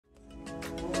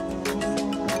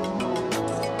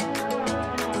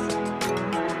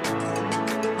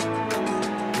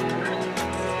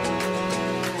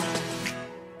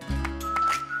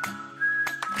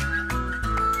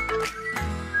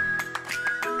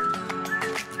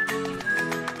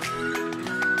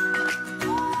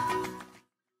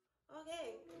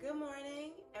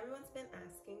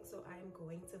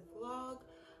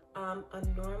a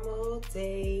normal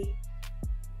day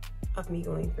of me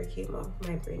going for chemo.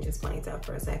 My brain just blanked out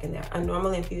for a second there. A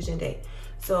normal infusion day.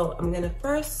 So I'm gonna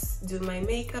first do my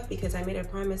makeup because I made a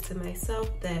promise to myself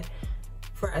that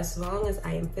for as long as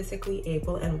I am physically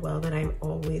able and well, that I'm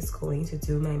always going to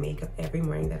do my makeup every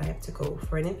morning that I have to go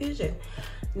for an infusion.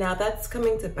 Now that's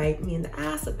coming to bite me in the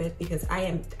ass a bit because I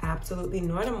am absolutely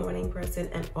not a morning person,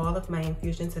 and all of my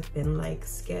infusions have been like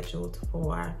scheduled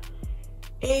for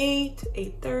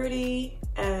 8:30,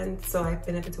 and so I've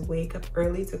been able to wake up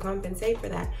early to compensate for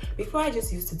that. Before I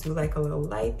just used to do like a little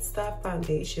light stuff,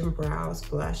 foundation, brows,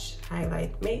 blush,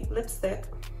 highlight, lipstick.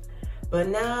 But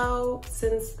now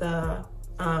since the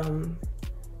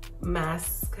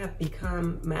masks have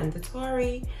become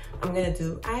mandatory, I'm gonna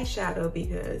do eyeshadow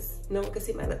because no one can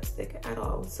see my lipstick at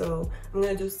all. So I'm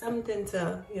gonna do something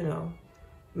to, you know,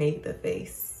 make the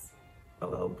face a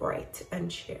little bright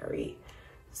and cherry.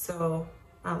 So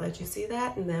I'll let you see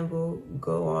that and then we'll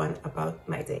go on about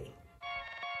my day.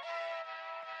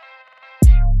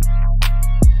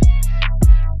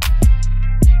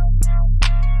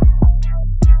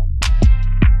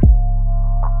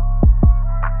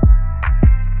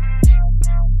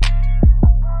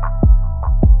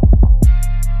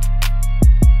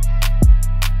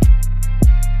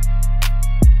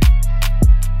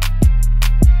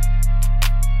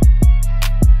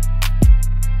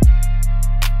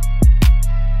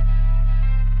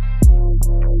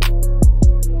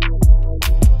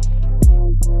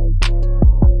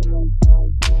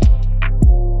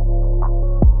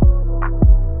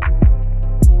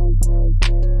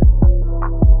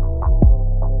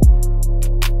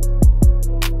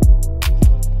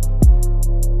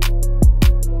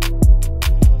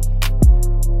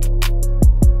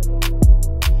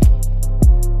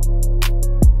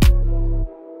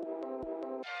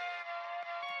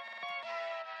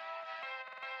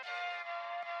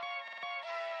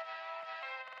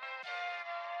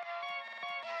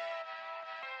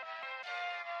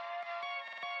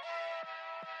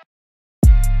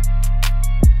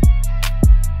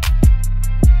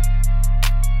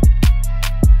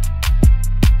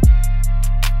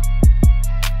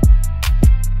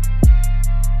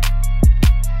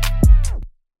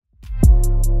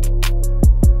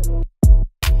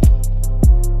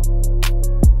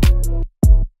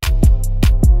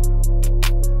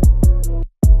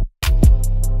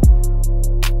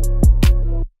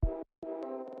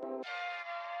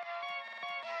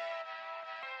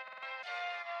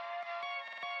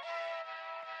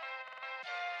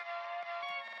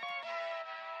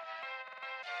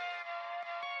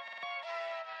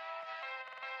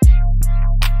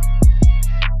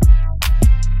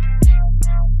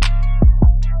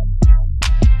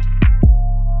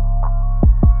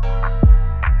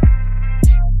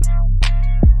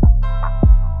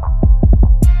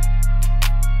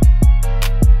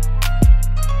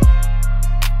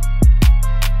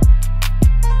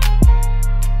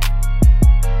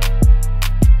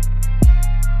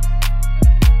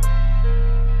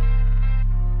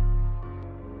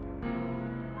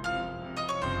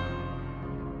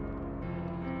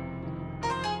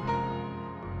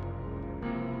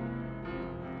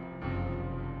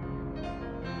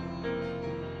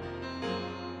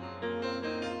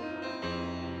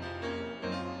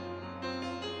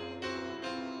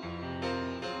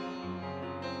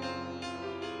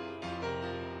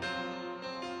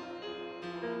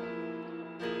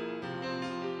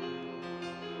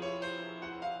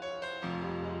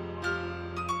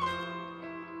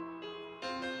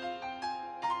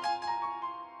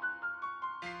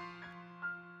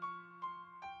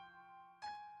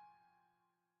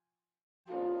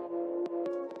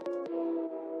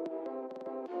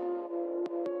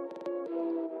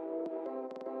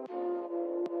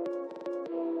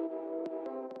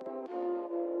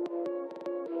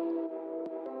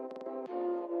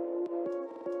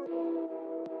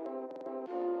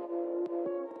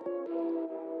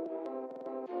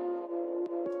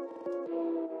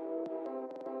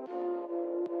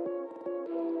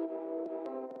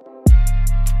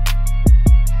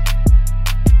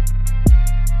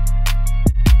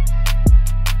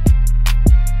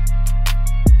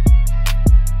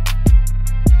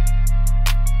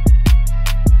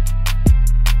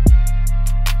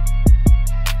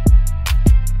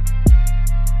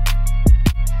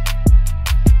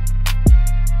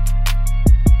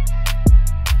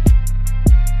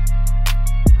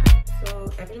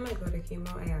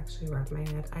 my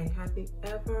head. I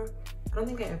don't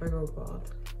think I ever go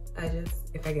bald.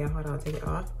 If I get hot, I'll take it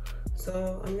off.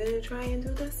 So I'm gonna try and do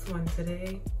this one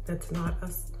today. That's not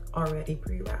a already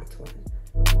pre-wrapped one.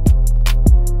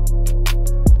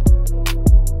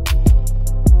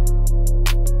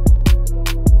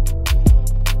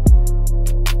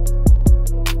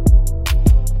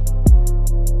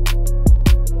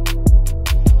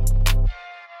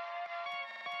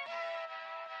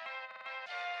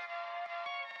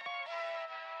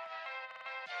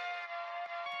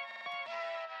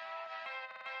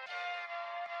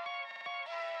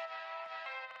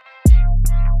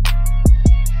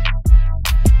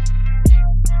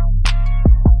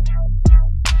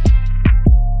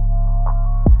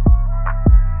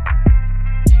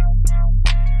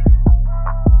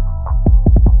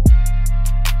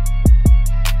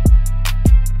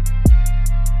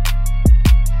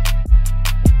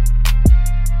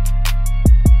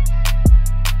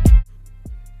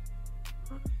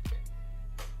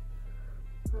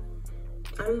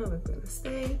 not gonna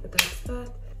stay, but that's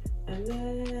that. And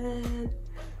then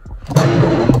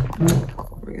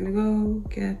we're gonna go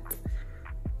get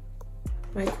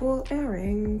my cool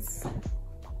earrings.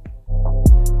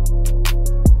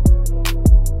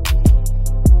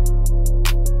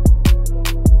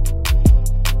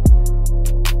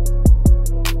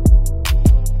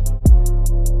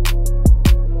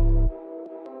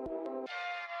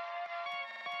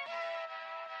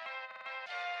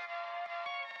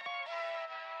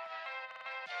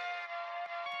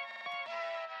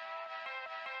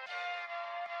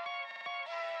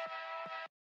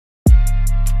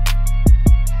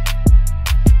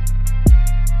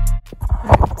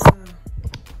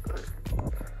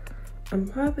 I'm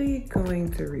probably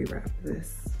going to rewrap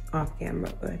this off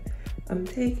camera, but I'm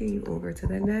taking you over to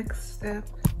the next step,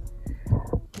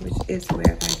 which is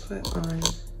where I put on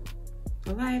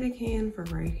a lidocaine for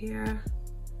right here,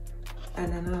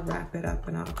 and then I'll wrap it up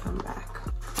and I'll come back.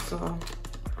 So,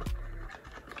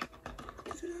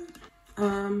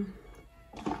 the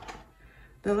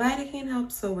lidocaine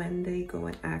helps so when they go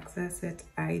and access it,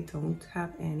 I don't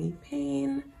have any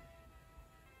pain.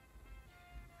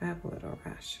 I have a little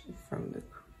rash from the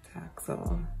tack,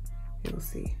 so you'll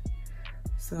see.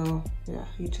 So yeah,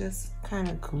 you just kind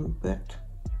of gloop it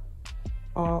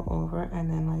all over and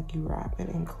then like you wrap it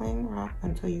in cling wrap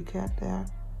until you get there.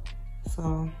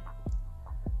 So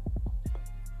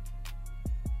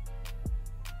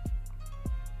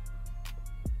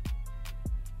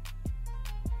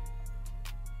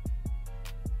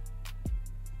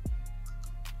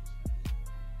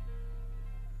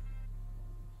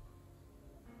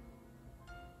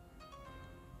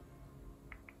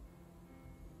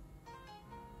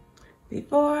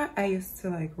before, I used to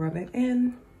like rub it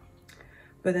in,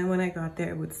 but then when I got there,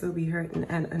 it would still be hurting.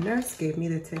 And a nurse gave me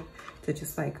the tip to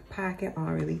just like pack it on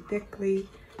really thickly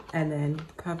and then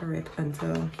cover it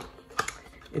until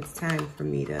it's time for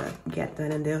me to get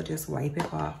done, and they'll just wipe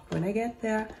it off when I get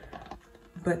there.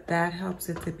 But that helps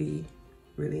it to be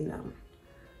really numb.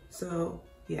 So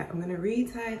yeah, I'm gonna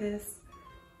retie this,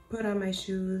 put on my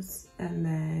shoes, and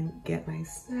then get my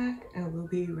snack, and we'll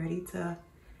be ready to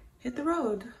hit the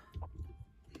road.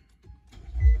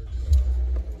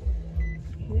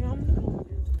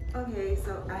 Okay,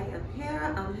 so I am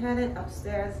here. I'm headed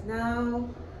upstairs now.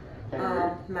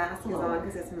 Mask is on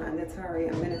because it's mandatory.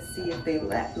 I'm gonna see if they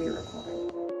let me record.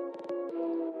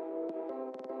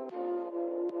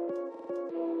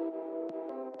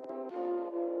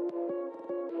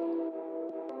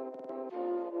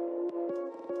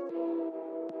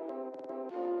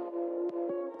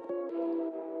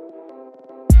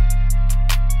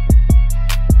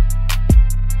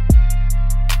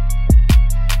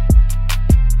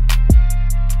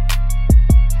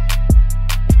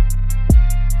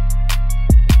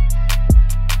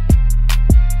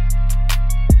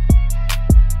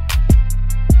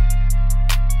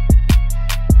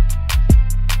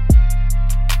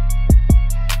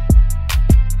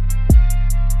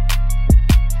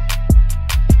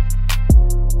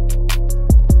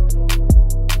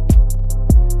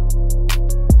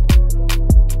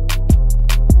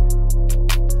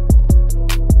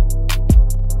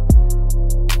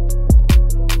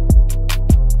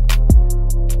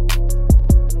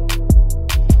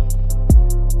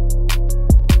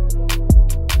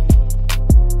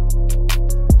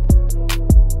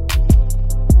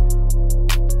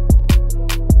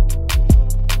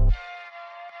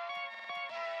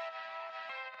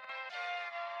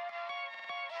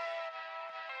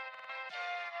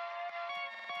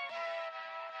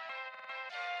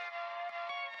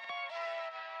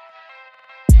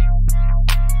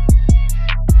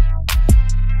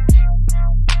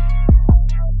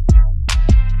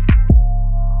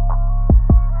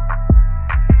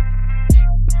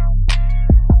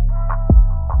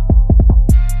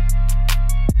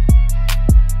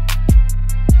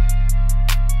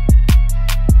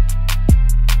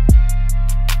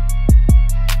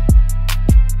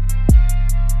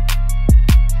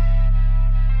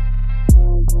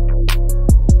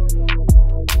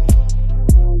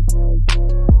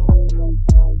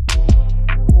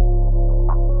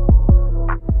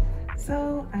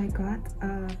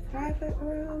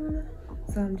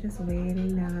 So I'm just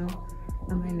waiting now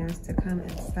on my nurse to come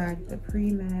and start the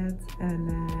pre-meds, and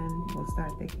then we'll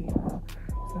start the chemo.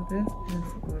 So this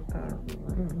is what the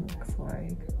room looks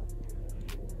like.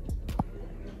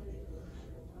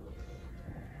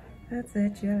 That's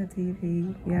it. You have a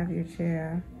TV, you have your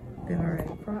chair. They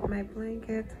already brought my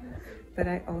blanket, but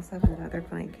I also have another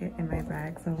blanket in my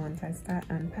bag. So once I start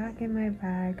unpacking my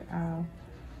bag, I'll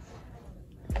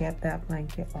get that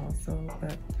blanket also,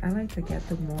 but I like to get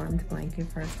the warmed blanket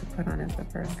first to put on as the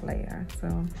first layer.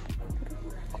 So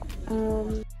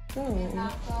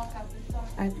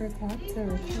I forgot to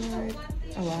record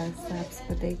a lot of steps,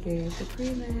 but they gave the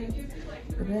pre-mix,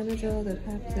 the Benadryl, the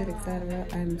Peptid, etc.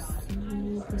 I'm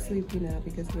super sleepy now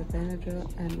because of the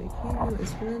Benadryl, and the chemo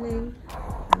is running.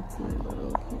 That's my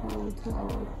little chemo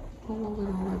towel. Hold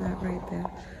on, that right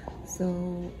there.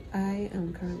 So I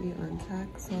am currently on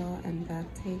Taxol, and that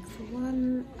takes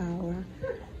 1 hour.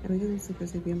 And because I'm super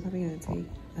sleepy, I'm probably gonna take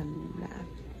a nap.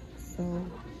 So,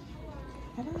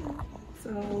 ta-da!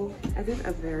 So I did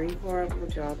a very horrible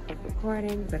job of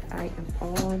recording, but I am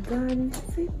all done.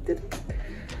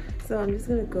 So I'm just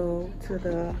gonna go to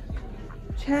the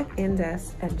check-in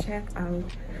desk and check out,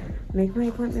 make my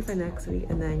appointment for next week,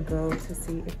 and then go to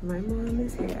see if my mom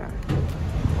is here.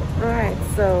 Alright,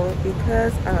 so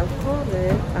because of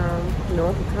COVID, no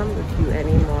one can come with you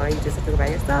anymore. You just have to go by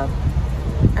yourself.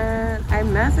 And I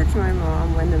messaged my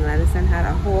mom when the medicine had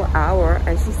a whole hour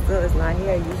and she still is not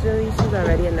here. Usually she's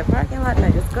already in the parking lot and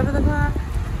I just go to the car.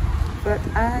 But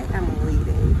I am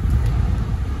waiting.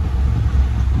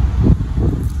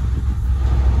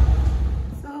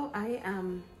 So I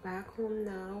am back home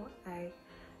now. I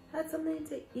had something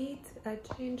to eat. I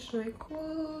changed my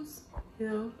clothes, you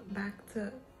know, back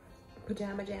to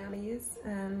pajama jammies,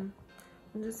 and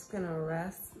I'm just gonna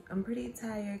rest. I'm pretty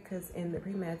tired because in the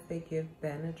pre-med they give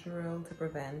Benadryl to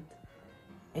prevent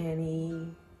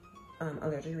any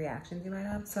allergic reactions you might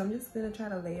have. So I'm just gonna try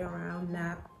to lay around,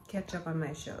 nap, catch up on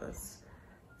my shows.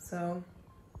 So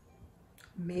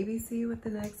maybe see you with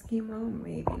the next chemo,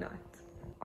 maybe not.